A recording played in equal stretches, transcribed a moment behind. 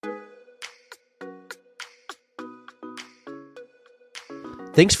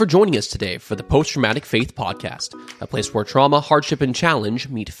Thanks for joining us today for the Post Traumatic Faith Podcast, a place where trauma, hardship, and challenge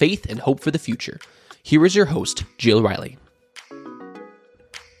meet faith and hope for the future. Here is your host, Jill Riley.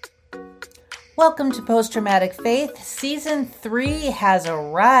 Welcome to Post Traumatic Faith. Season 3 has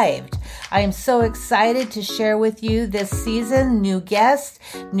arrived. I am so excited to share with you this season new guests,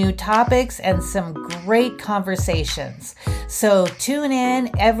 new topics, and some great conversations. So tune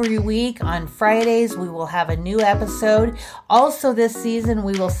in every week. On Fridays, we will have a new episode. Also this season,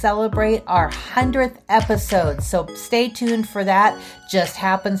 we will celebrate our 100th episode. So stay tuned for that. Just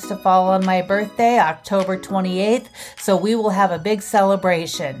happens to fall on my birthday, October 28th. So we will have a big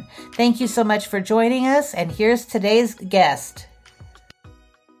celebration. Thank you so much for joining us. And here's today's guest.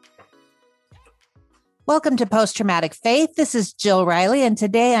 Welcome to Post Traumatic Faith. This is Jill Riley, and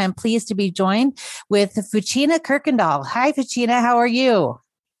today I'm pleased to be joined with Fucina Kirkendall. Hi, Fucina. How are you?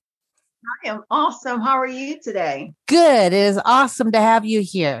 I am awesome. How are you today? Good. It is awesome to have you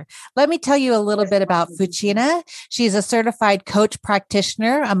here. Let me tell you a little bit about Fucina. She's a certified coach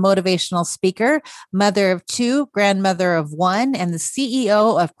practitioner, a motivational speaker, mother of 2, grandmother of 1, and the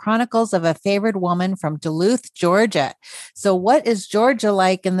CEO of Chronicles of a Favored Woman from Duluth, Georgia. So what is Georgia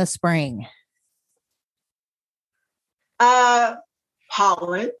like in the spring?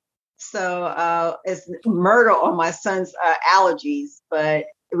 Pollen. So it's murder on my son's allergies, but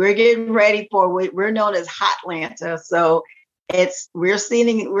we're getting ready for we're known as Hotlanta. So we're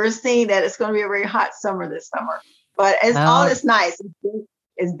seeing that it's going to be a very hot summer this summer. But it's nice.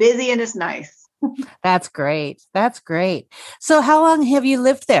 It's busy and it's nice. That's great. That's great. So how long have you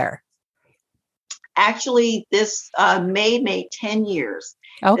lived there? Actually, this May made 10 years.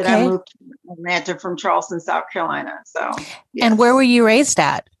 Okay. That I moved to Atlanta from Charleston, South Carolina. So, yes. And where were you raised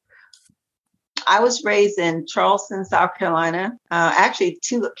at? I was raised in Charleston, South Carolina. Actually,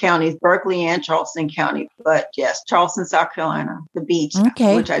 2 counties, Berkeley and Charleston County. But yes, Charleston, South Carolina, the beach.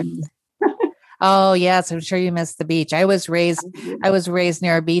 Okay. Which I Oh yes, I'm sure you missed the beach. I was raised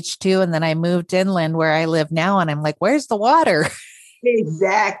near a beach too, and then I moved inland where I live now, and I'm like, where's the water?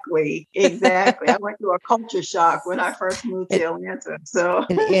 Exactly. I went through a culture shock when I first moved to Atlanta. So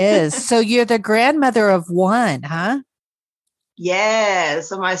it is. So you're the grandmother of 1, huh? Yeah.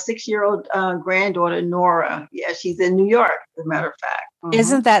 So my 6-year-old granddaughter, Nora, she's in New York, as a matter of fact. Mm-hmm.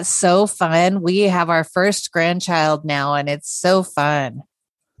 Isn't that so fun? We have our first grandchild now, and it's so fun.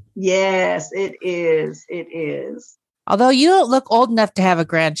 Yes, it is. It is. Although you don't look old enough to have a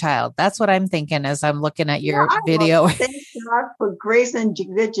grandchild. That's what I'm thinking as I'm looking at your video. Thank God for grace and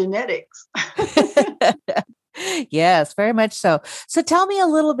good genetics. Yes, very much so. So tell me a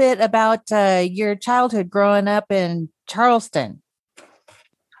little bit about your childhood growing up in Charleston.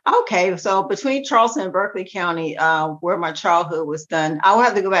 Okay, so between Charleston and Berkeley County, where my childhood was done, I will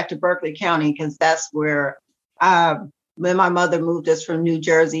have to go back to Berkeley County because that's where when my mother moved us from New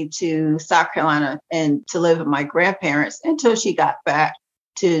Jersey to South Carolina and to live with my grandparents until she got back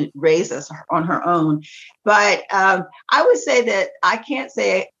to raise us on her own. But I would say that I can't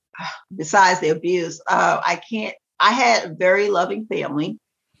say, besides the abuse, I had a very loving family.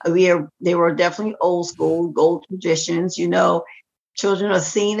 They were definitely old school, gold traditions, children are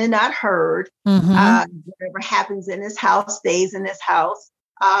seen and not heard. Mm-hmm. Whatever happens in this house stays in this house.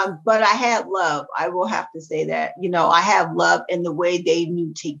 But I had love. I will have to say that, I have love in the way they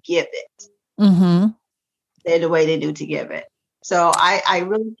knew to give it. Mm-hmm. The way they knew to give it. So I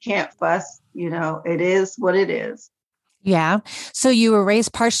really can't fuss, it is what it is. Yeah. So you were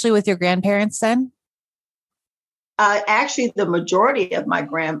raised partially with your grandparents then? Actually, the majority of my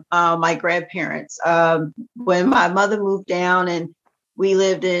grandparents, when my mother moved down and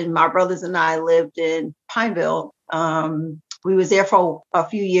my brothers and I lived in Pineville, we was there for a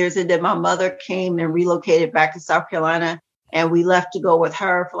few years, and then my mother came and relocated back to South Carolina, and we left to go with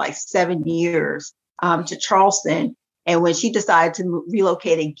her for like 7 years to Charleston. And when she decided to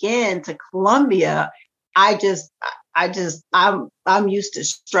relocate again to Columbia, I'm used to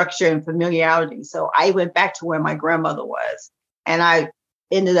structure and familiarity. So I went back to where my grandmother was, and I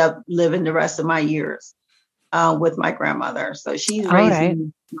ended up living the rest of my years with my grandmother. So she's raised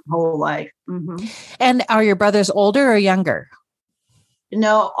me my whole life. Mm-hmm. And are your brothers older or younger?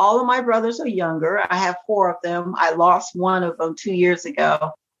 No, all of my brothers are younger. I have 4 of them. I lost one of them 2 years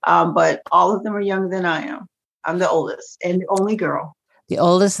ago, but all of them are younger than I am. I'm the oldest and the only girl. The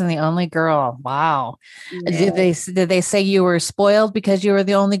oldest and the only girl. Wow. Yeah. Did they say you were spoiled because you were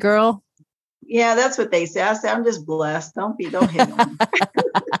the only girl? Yeah, that's what they say. I say, I'm just blessed. Don't hit on me.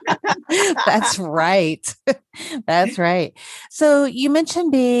 That's right. That's right. So you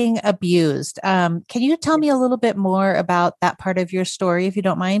mentioned being abused. Can you tell me a little bit more about that part of your story, if you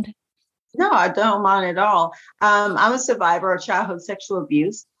don't mind? No, I don't mind at all. I'm a survivor of childhood sexual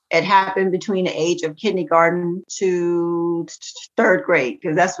abuse. It happened between the age of kindergarten to third grade,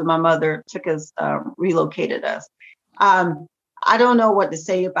 because that's when my mother took us, relocated us. Um, I don't know what to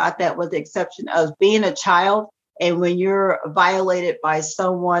say about that, with the exception of being a child. And when you're violated by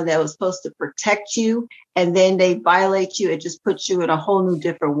someone that was supposed to protect you, and then they violate you, it just puts you in a whole new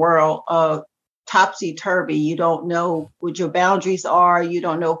different world of topsy-turvy. You don't know what your boundaries are. You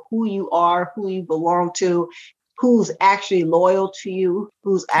don't know who you are, who you belong to, who's actually loyal to you,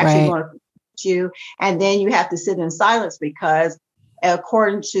 who's actually Right. going to protect you. And then you have to sit in silence because,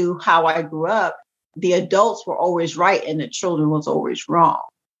 according to how I grew up, the adults were always right and the children was always wrong.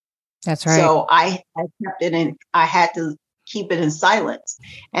 That's right. So I kept it in, I had to keep it in silence.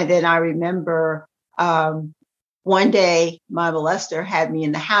 And then I remember, one day my molester had me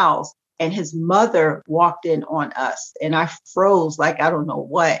in the house and his mother walked in on us, and I froze like I don't know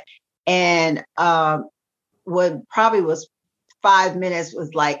what. And what probably was 5 minutes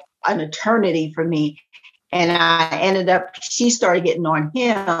was like an eternity for me. And I ended up, she started getting on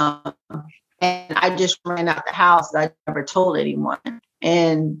him. And I just ran out the house. I never told anyone.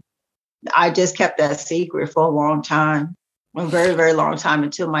 And I just kept that secret for a long time, a very, very long time,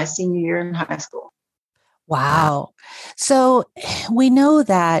 until my senior year in high school. Wow. So we know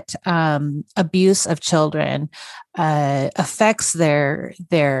that abuse of children affects their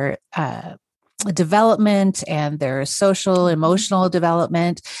development and their social, emotional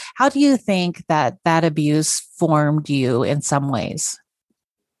development. How do you think that that abuse formed you in some ways?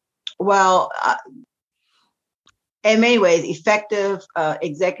 Well, in many ways, effective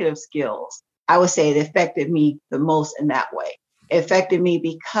executive skills, I would say it affected me the most in that way. It affected me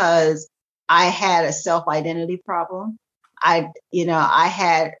because I had a self-identity problem. I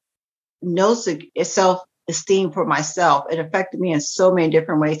had no self-esteem for myself. It affected me in so many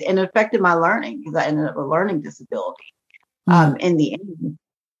different ways, and it affected my learning because I ended up with a learning disability in the end.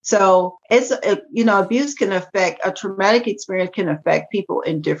 So abuse can affect, a traumatic experience can affect people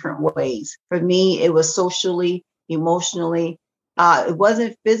in different ways. For me, it was socially, emotionally. It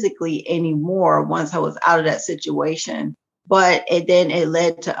wasn't physically anymore once I was out of that situation, but then it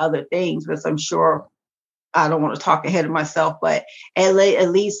led to other things, which I'm sure, I don't want to talk ahead of myself, but it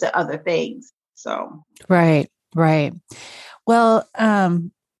leads to other things. So. Right. Well,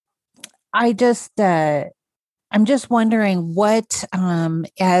 I just, I'm just wondering what,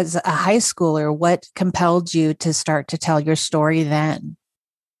 as a high schooler, what compelled you to start to tell your story then?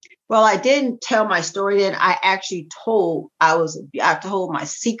 Well, I didn't tell my story then. I actually told my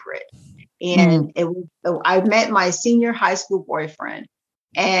secret. And I met my senior high school boyfriend,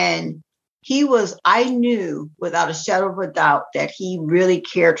 and I knew without a shadow of a doubt that he really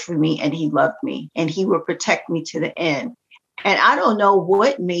cared for me and he loved me and he would protect me to the end. And I don't know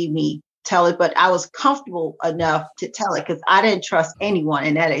what made me tell it, but I was comfortable enough to tell it because I didn't trust anyone,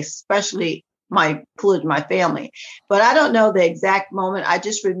 and that especially including my family. But I don't know the exact moment. I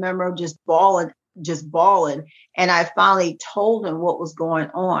just remember just bawling. And I finally told him what was going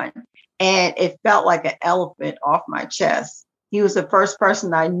on. And it felt like an elephant off my chest. He was the first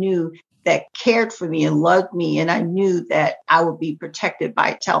person I knew that cared for me and loved me. And I knew that I would be protected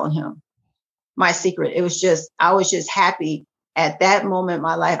by telling him my secret. I was just happy at that moment in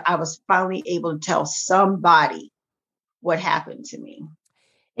my life. I was finally able to tell somebody what happened to me.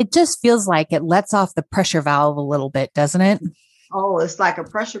 It just feels like it lets off the pressure valve a little bit, doesn't it? Oh, it's like a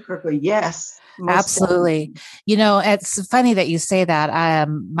pressure cooker. Yes. Absolutely. Definitely. It's funny that you say that.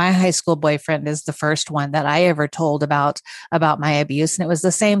 My high school boyfriend is the first one that I ever told about my abuse. And it was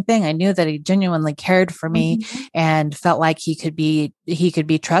the same thing. I knew that he genuinely cared for me and felt like he could be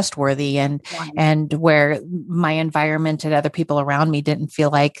trustworthy, and where my environment and other people around me didn't feel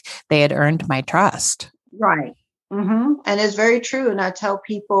like they had earned my trust. Right. And it's very true. And I tell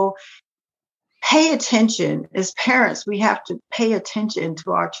people, pay attention. As parents, we have to pay attention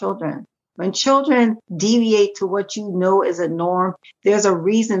to our children. When children deviate to what you know is a norm, there's a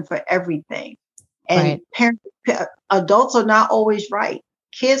reason for everything. And adults are not always right.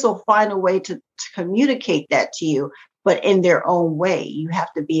 Kids will find a way to communicate that to you, but in their own way. You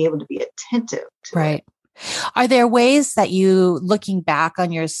have to be able to be attentive to it. Are there ways that you, looking back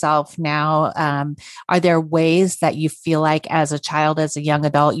on yourself now, are there ways that you feel like as a child, as a young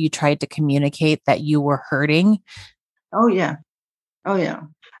adult, you tried to communicate that you were hurting? Oh, yeah.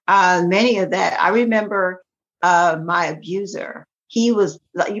 Many of that. I remember my abuser. He was,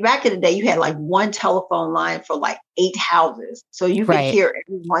 back in the day, you had like one telephone line for like 8 houses. So you could hear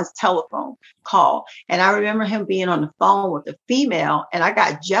everyone's telephone call. And I remember him being on the phone with a female, and I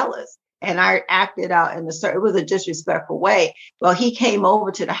got jealous. and I acted out in it was a disrespectful way. Well, he came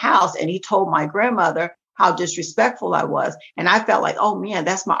over to the house and he told my grandmother how disrespectful I was. And I felt like, oh man,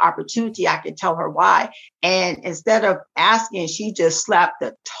 that's my opportunity. I could tell her why. And instead of asking, she just slapped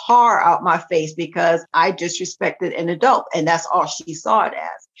the tar out my face because I disrespected an adult. And that's all she saw it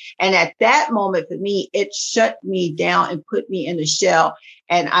as. And at that moment for me, it shut me down and put me in a shell.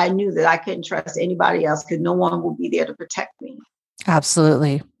 And I knew that I couldn't trust anybody else because no one will be there to protect me.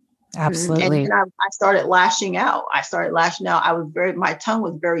 Absolutely. Absolutely. And I started lashing out. My tongue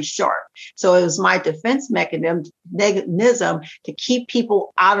was very sharp. So it was my defense mechanism to keep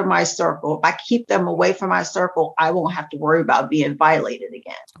people out of my circle. If I keep them away from my circle, I won't have to worry about being violated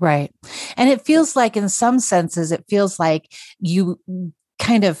again. Right. And it feels like in some senses, it feels like you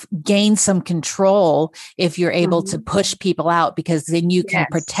kind of gain some control if you're able to push people out, because then you can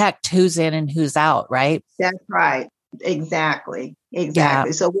protect who's in and who's out. Right. That's right. Exactly. Yeah.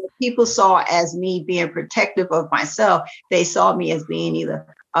 So what people saw as me being protective of myself, they saw me as being either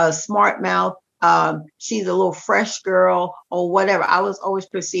a smart mouth, she's a little fresh girl or whatever. I was always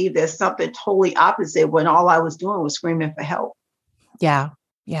perceived as something totally opposite when all I was doing was screaming for help. Yeah.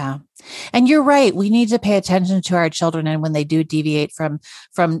 Yeah. And you're right. We need to pay attention to our children. And when they do deviate from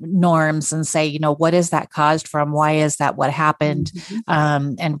norms and say, what is that caused from? Why is that what happened?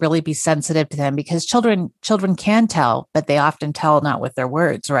 And really be sensitive to them, because children can tell, but they often tell not with their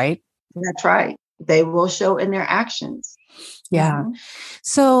words, right? That's right. They will show in their actions. Yeah.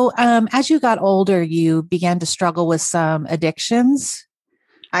 So as you got older, you began to struggle with some addictions.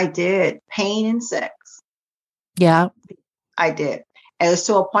 I did. Pain and sex. Yeah. I did. And it was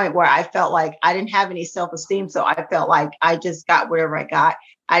to a point where I felt like I didn't have any self-esteem. So I felt like I just got whatever I got.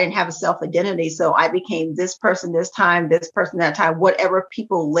 I didn't have a self-identity. So I became this person this time, this person that time, whatever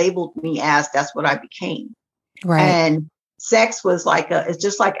people labeled me as, that's what I became. Right. And sex was it's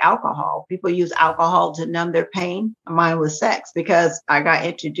just like alcohol. People use alcohol to numb their pain. Mine was sex because I got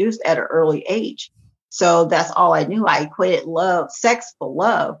introduced at an early age. So that's all I knew. I equated sex for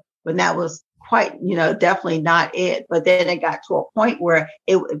love, when that was quite, definitely not it. But then it got to a point where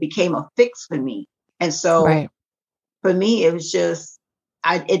it became a fix for me. And so for me, it was just,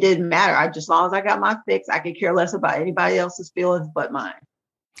 it didn't matter. As long as I got my fix, I could care less about anybody else's feelings but mine.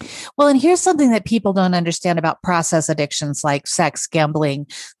 Well, and here's something that people don't understand about process addictions like sex, gambling,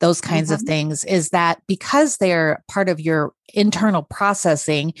 those kinds of things, is that because they're part of your internal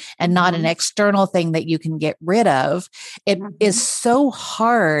processing and not an external thing that you can get rid of, it is so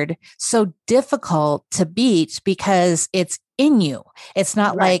hard, so difficult to beat because it's in you. It's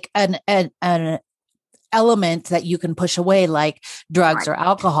not like an element that you can push away like drugs or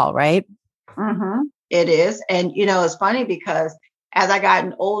alcohol, right? It is. And, it's funny because as I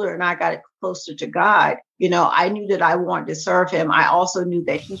gotten older and I got closer to God, I knew that I wanted to serve him. I also knew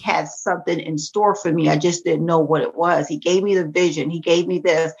that he had something in store for me. I just didn't know what it was. He gave me the vision. He gave me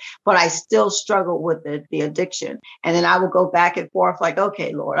this, but I still struggled with the addiction. And then I would go back and forth like,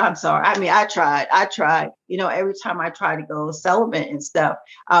 okay, Lord, I'm sorry. I mean, I tried, every time I tried to go celibate and stuff,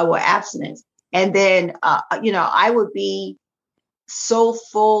 with abstinence. And then, I would be so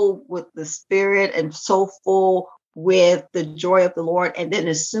full with the Spirit and so full with the joy of the Lord. And then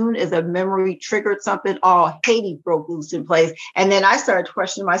as soon as a memory triggered something, all Hades broke loose in place. And then I started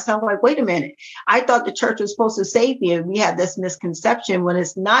questioning myself, like, wait a minute, I thought the church was supposed to save me. And we had this misconception when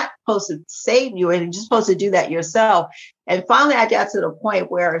it's not supposed to save you and you're just supposed to do that yourself. And finally, I got to the point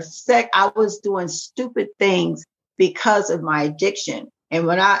where I was doing stupid things because of my addiction. And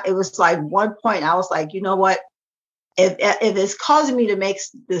it was like one point I was like, you know what? If it's causing me to make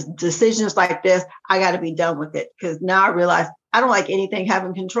decisions like this, I got to be done with it, because now I realize I don't like anything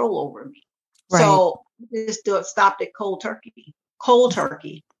having control over me. Right. So just stopped it cold turkey.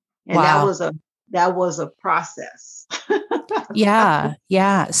 And that was a process. Yeah.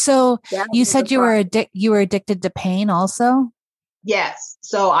 So you said you were addicted to pain also? Yes.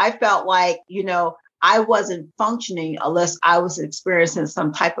 So I felt like, I wasn't functioning unless I was experiencing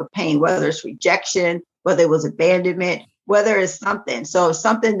some type of pain, whether it's rejection, whether it was abandonment, whether it's something. So if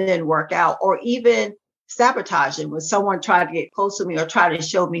something didn't work out, or even sabotaging, when someone tried to get close to me or try to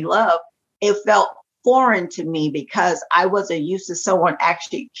show me love, it felt foreign to me because I wasn't used to someone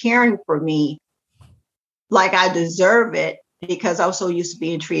actually caring for me like I deserve it, because I was so used to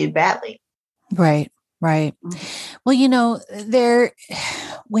being treated badly. Right. Well,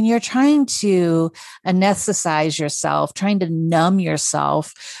 when you're trying to anesthetize yourself, trying to numb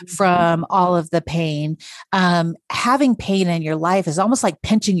yourself from all of the pain, having pain in your life is almost like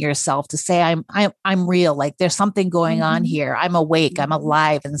pinching yourself to say, I'm real. Like there's something going on here. I'm awake. I'm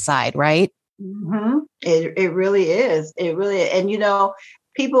alive inside. Right. It really is. It really, and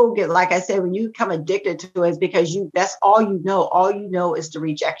people get, like I said, when you become addicted to it, it's because that's all you know. All you know is the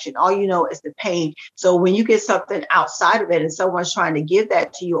rejection. All you know is the pain. So when you get something outside of it and someone's trying to give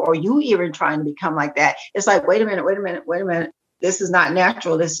that to you, or you even trying to become like that, it's like, wait a minute. This is not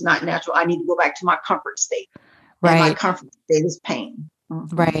natural. This is not natural. I need to go back to my comfort state. Right. And my comfort state is pain.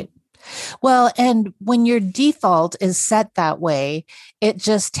 Mm-hmm. Right. Well, and when your default is set that way, it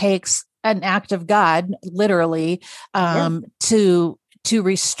just takes an act of God, literally, to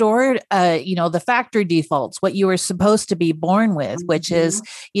restore, the factory defaults, what you were supposed to be born with, which is,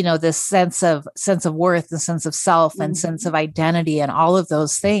 this sense of worth, the sense of self, and sense of identity, and all of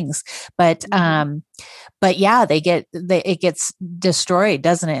those things. But yeah, it gets destroyed,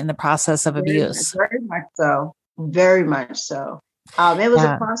 doesn't it, in the process of abuse? Very much so. Very much so. It was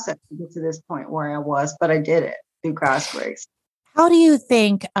a process to get to this point where I was, but I did it through God's grace. How do you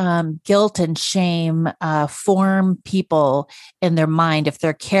think guilt and shame form people in their mind if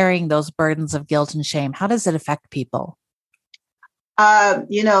they're carrying those burdens of guilt and shame? How does it affect people?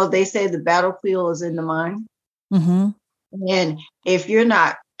 They say the battlefield is in the mind. Mm-hmm. And if you're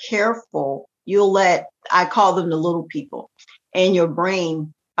not careful, I call them the little people, and your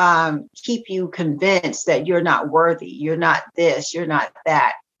brain keep you convinced that you're not worthy, you're not this, you're not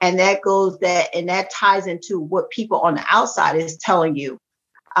that. And that ties into what people on the outside is telling you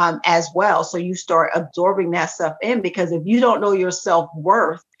as well. So you start absorbing that stuff in, because if you don't know your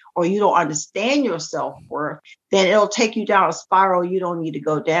self-worth, or you don't understand your self-worth, then it'll take you down a spiral you don't need to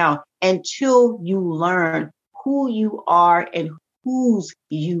go down until you learn who you are and whose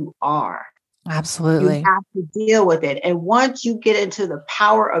you are. Absolutely. You have to deal with it. And once you get into the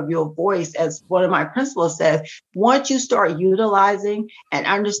power of your voice, as one of my principals says, once you start utilizing and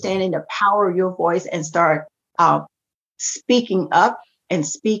understanding the power of your voice and start speaking up and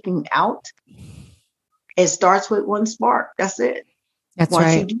speaking out, it starts with one spark. That's it. That's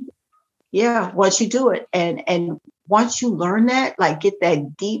right. Once you do it. And once you learn that, like get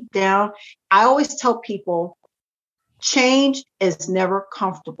that deep down, I always tell people change is never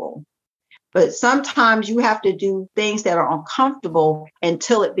comfortable. But sometimes you have to do things that are uncomfortable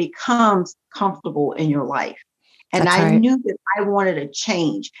until it becomes comfortable in your life. And I knew that I wanted a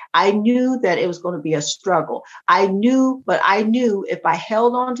change. I knew that it was going to be a struggle. I knew if I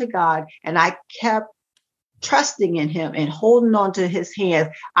held on to God and I kept trusting in him and holding on to his hands,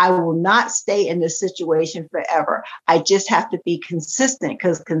 I will not stay in this situation forever. I just have to be consistent,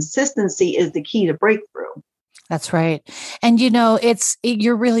 because consistency is the key to breakthrough. That's right. And,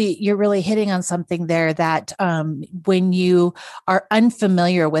 you're really hitting on something there that when you are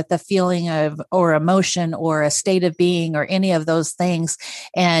unfamiliar with a feeling of, or emotion, or a state of being, or any of those things,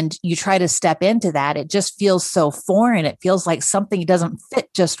 and you try to step into that, it just feels so foreign. It feels like something doesn't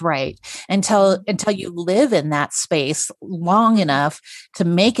fit just right until you live in that space long enough to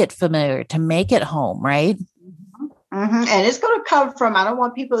make it familiar, to make it home, right? Mm-hmm. And it's going to come from, I don't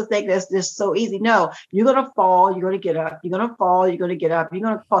want people to think that's just so easy. No, you're going to fall, you're going to get up, you're going to fall, you're going to get up, you're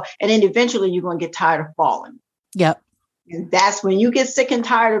going to fall. And then eventually you're going to get tired of falling. Yep. And that's when you get sick and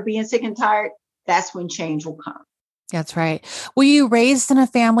tired of being sick and tired. That's when change will come. That's right. Were you raised in a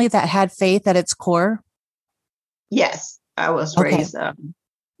family that had faith at its core? Yes, I was raised.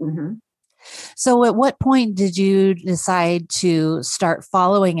 Mm-hmm. So at what point did you decide to start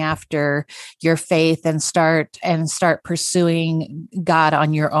following after your faith and start pursuing God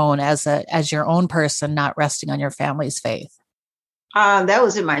on your own as your own person, not resting on your family's faith? That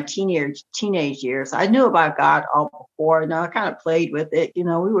was in my teenage years. I knew about God all before. Now I kind of played with it. We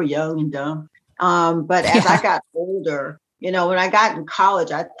were young and dumb. But as I got older, when I got in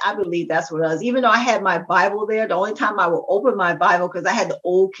college, I believe that's what it was. Even though I had my Bible there, the only time I would open my Bible, because I had the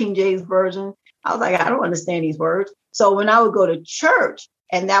old King James version, I was like, I don't understand these words. So when I would go to church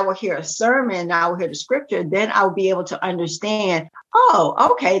and I would hear a sermon, and I would hear the scripture, then I would be able to understand,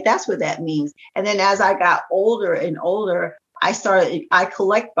 oh, okay, that's what that means. And then as I got older and older, I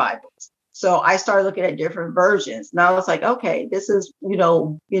collect Bibles. So I started looking at different versions. And I was like, okay, this is,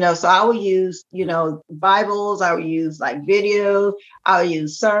 so I would use, Bibles, I would use like videos, I would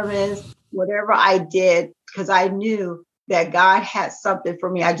use sermons, whatever I did, because I knew that God had something for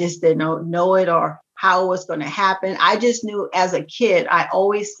me. I just didn't know it or how it was going to happen. I just knew as a kid, I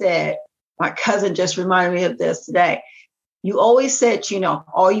always said, my cousin just reminded me of this today. You always said,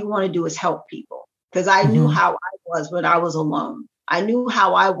 all you want to do is help people. Because I knew how I was when I was alone. I knew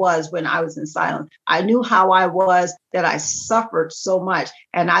how I was when I was in silence. I knew how I was, that I suffered so much.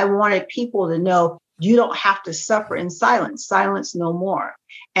 And I wanted people to know, you don't have to suffer in silence. Silence no more.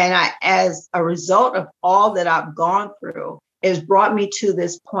 And as a result of all that I've gone through, it's brought me to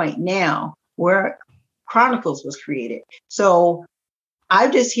this point now where Chronicles was created. So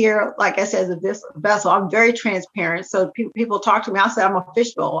I'm just here, like I said, as a vessel. I'm very transparent. So people talk to me. I say I'm a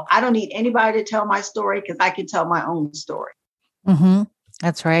fishbowl. I don't need anybody to tell my story because I can tell my own story. Mm-hmm.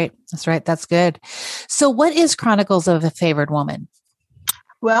 That's right. That's right. That's good. So what is Chronicles of a Favored Woman?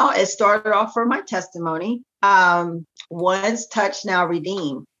 Well, it started off for my testimony. Once touched, now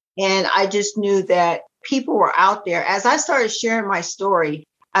redeemed. And I just knew that people were out there. As I started sharing my story,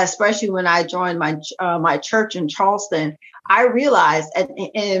 especially when I joined my church in Charleston, I realized,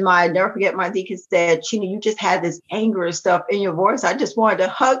 and I never forget, my deacon said, Chena, you just had this anger and stuff in your voice. I just wanted to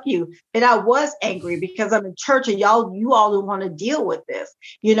hug you. And I was angry because I'm in church and you all don't want to deal with this.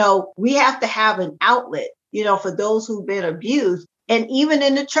 We have to have an outlet, for those who've been abused. And even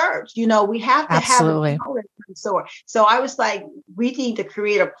in the church, we have to Absolutely. have an outlet. So I was like, we need to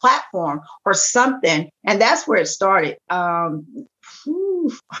create a platform or something. And that's where it started. How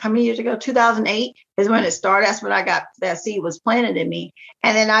many years ago? 2008 is when it started. That's when I got that seed was planted in me.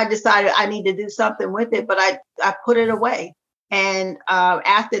 And then I decided I need to do something with it, but I put it away. And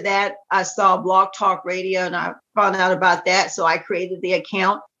after that, I saw Blog Talk Radio and I found out about that. So I created the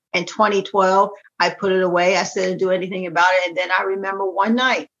account in 2012. I put it away. I didn't do anything about it. And then I remember one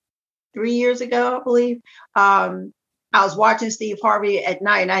night, 3 years ago, I believe, I was watching Steve Harvey at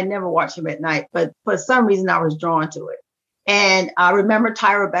night, and I never watch him at night, but for some reason I was drawn to it. And I remember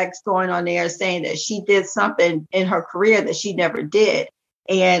Tyra Banks going on there saying that she did something in her career that she never did.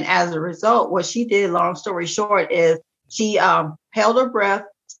 And as a result, what she did, long story short, is she held her breath,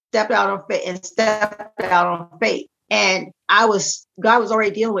 stepped out on faith. And God was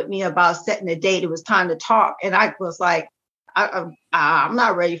already dealing with me about setting a date. It was time to talk. And I was like, I'm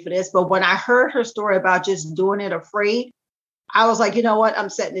not ready for this. But when I heard her story about just doing it afraid, I was like, you know what? I'm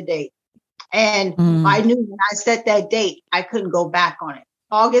setting a date. And I knew when I set that date, I couldn't go back on it.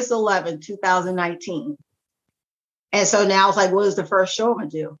 August 11, 2019. And so now it's like, what is the first show I'm going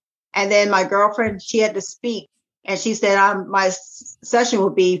to do? And then my girlfriend, she had to speak. And she said, my session will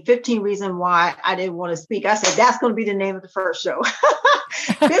be 15 reasons why I didn't want to speak. I said, that's going to be the name of the first show.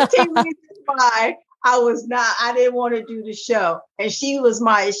 15 reasons why I didn't want to do the show. And she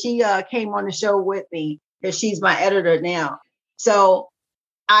came on the show with me because she's my editor now. So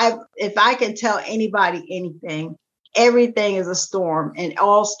if I can tell anybody anything, everything is a storm and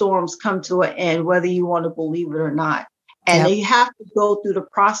all storms come to an end, whether you want to believe it or not. And you have to go through the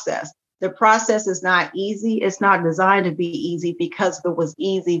process. The process is not easy. It's not designed to be easy, because if it was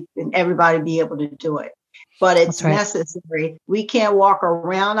easy, then everybody would be able to do it. But it's necessary. We can't walk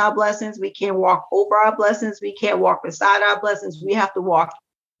around our blessings. We can't walk over our blessings. We can't walk beside our blessings. We have to walk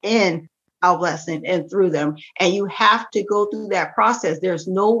in our blessing and through them. And you have to go through that process. There's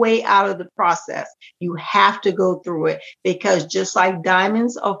no way out of the process. You have to go through it, because just like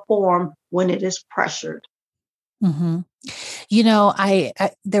diamonds are formed when it is pressured. Mm-hmm.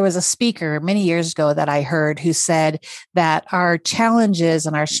 There was a speaker many years ago that I heard who said that our challenges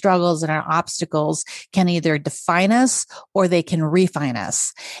and our struggles and our obstacles can either define us or they can refine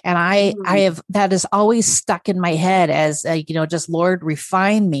us. And that is always stuck in my head as, just Lord,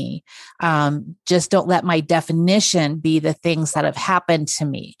 refine me. Just don't let my definition be the things that have happened to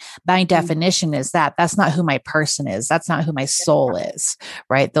me. My definition is that's not who my person is. That's not who my soul is,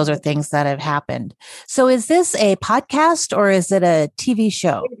 right? Those are things that have happened. So is this a podcast or is it a TV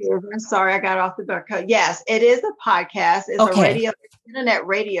show? It is. I'm sorry, I got off the back. Yes, it is a podcast. It's a internet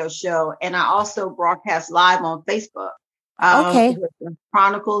radio show. And I also broadcast live on Facebook.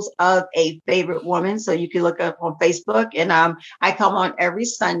 Chronicles of a Favorite Woman. So you can look up on Facebook. And I come on every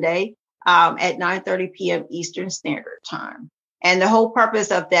Sunday at 9:30 p.m. Eastern Standard Time. And the whole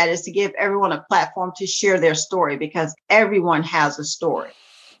purpose of that is to give everyone a platform to share their story, because everyone has a story.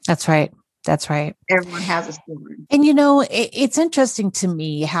 That's right. That's right. Everyone has a story. And, it's interesting to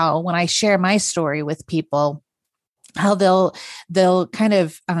me how when I share my story with people, how they'll kind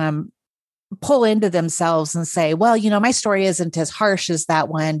of pull into themselves and say, well, my story isn't as harsh as that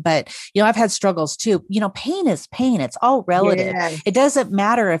one, but, I've had struggles too. Pain is pain. It's all relative. Yeah. It doesn't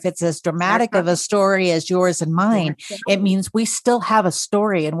matter if it's as dramatic of a story as yours and mine. Exactly. It means we still have a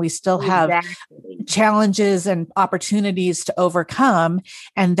story and we still have challenges and opportunities to overcome.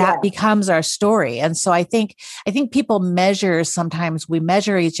 And that becomes our story. And so I think sometimes we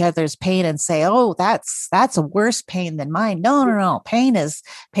measure each other's pain and say, oh, that's a worse pain than mine. No. Pain is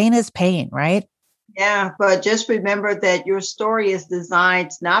pain, right? Yeah, but just remember that your story is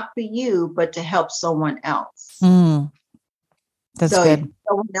designed not for you, but to help someone else. That's good.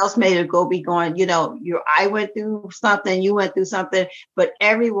 Someone else may be going, I went through something, you went through something, but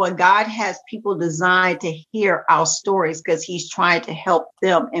God has people designed to hear our stories because he's trying to help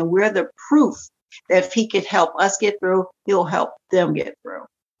them. And we're the proof that if he could help us get through, he'll help them get through.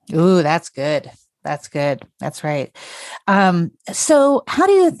 Ooh, that's good. That's good. That's right. So how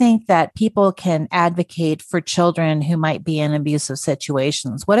do you think that people can advocate for children who might be in abusive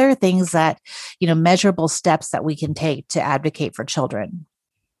situations? What are things that, measurable steps that we can take to advocate for children?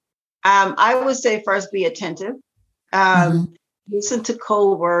 I would say first, be attentive. Listen to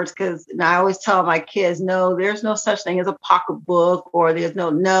code words, because I always tell my kids, no, there's no such thing as a pocketbook, or there's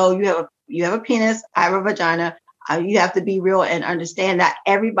no, you have a penis, I have a vagina. You have to be real and understand that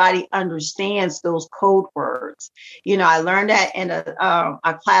everybody understands those code words. I learned that in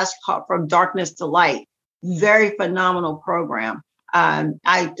a class called From Darkness to Light. Very phenomenal program.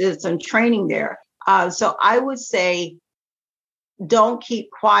 I did some training there. So I would say, don't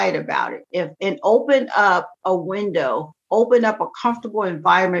keep quiet about it. And open up a window, open up a comfortable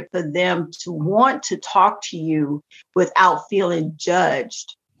environment for them to want to talk to you without feeling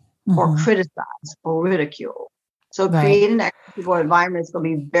judged or criticized or ridiculed. So creating an comfortable environment is going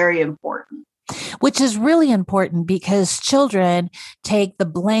to be very important. Which is really important because children take the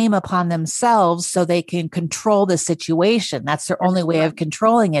blame upon themselves so they can control the situation. That's their only way of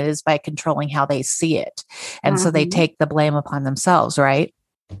controlling it, is by controlling how they see it. And so they take the blame upon themselves, right?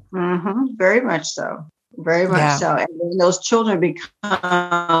 Very much so. Very much so. And then those children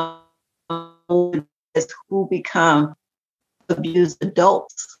become who become abused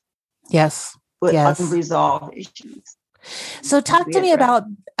adults. Yes. With unresolved issues. So talk to me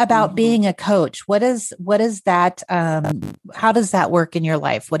about being a coach. What is that? How does that work in your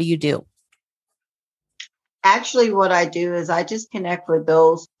life? What do you do? Actually, what I do is I just connect with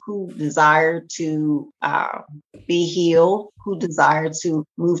those who desire to be healed, who desire to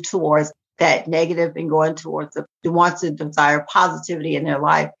move towards that negative and going towards wants to desire positivity in their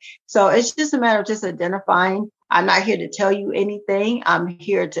life. So it's just a matter of just identifying. I'm not here to tell you anything. I'm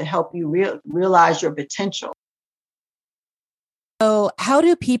here to help you realize your potential. So how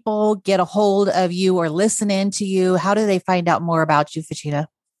do people get a hold of you or listen in to you? How do they find out more about you, Fucina?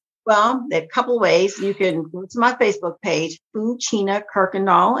 Well, there are a couple of ways. You can go to my Facebook page, Fucina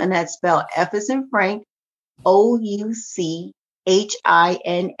Kirkendall, and that's spelled F as in Frank, Ouchina.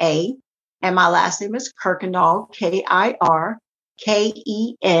 And my last name is Kirkendall, Kirkendoll.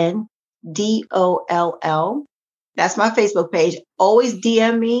 That's my Facebook page. Always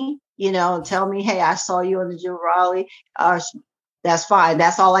DM me, tell me, hey, I saw you on the Jill Riley. That's fine.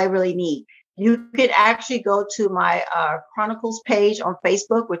 That's all I really need. You could actually go to my Chronicles page on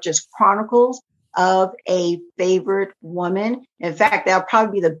Facebook, which is Chronicles of a Favored Woman. In fact, that'll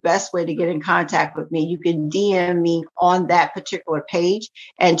probably be the best way to get in contact with me. You can DM me on that particular page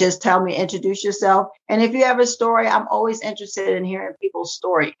and just tell me, introduce yourself. And if you have a story, I'm always interested in hearing people's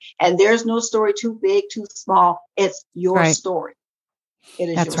story. And there's no story too big, too small. It's your story. It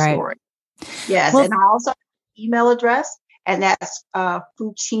is your story. Yes. Well, and I also have an email address, and that's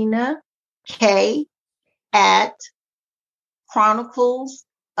Fucina K at Chronicles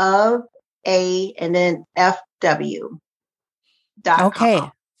of A and then FW. Okay,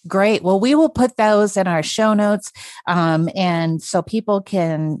 great. Well, we will put those in our show notes, and so people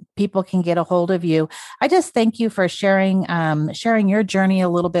can get a hold of you. I just thank you for sharing your journey a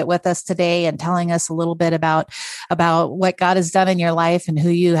little bit with us today and telling us a little bit about what God has done in your life and who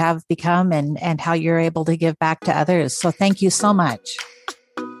you have become and how you're able to give back to others. So thank you so much.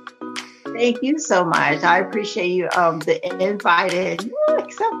 Thank you so much. I appreciate you the invite and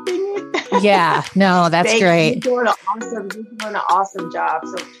accepting it. Yeah, no, that's great. You're doing an awesome job.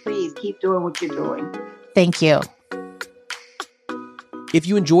 So please keep doing what you're doing. Thank you. If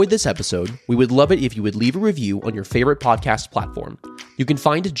you enjoyed this episode, we would love it if you would leave a review on your favorite podcast platform. You can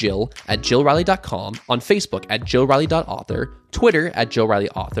find Jill at jillriley.com, on Facebook at jillriley.author, Twitter at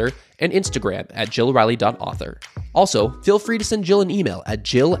jillrileyauthor, and Instagram at jillriley.author. Also, feel free to send Jill an email at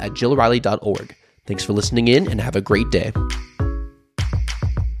jill@jillriley.org. Thanks for listening in and have a great day.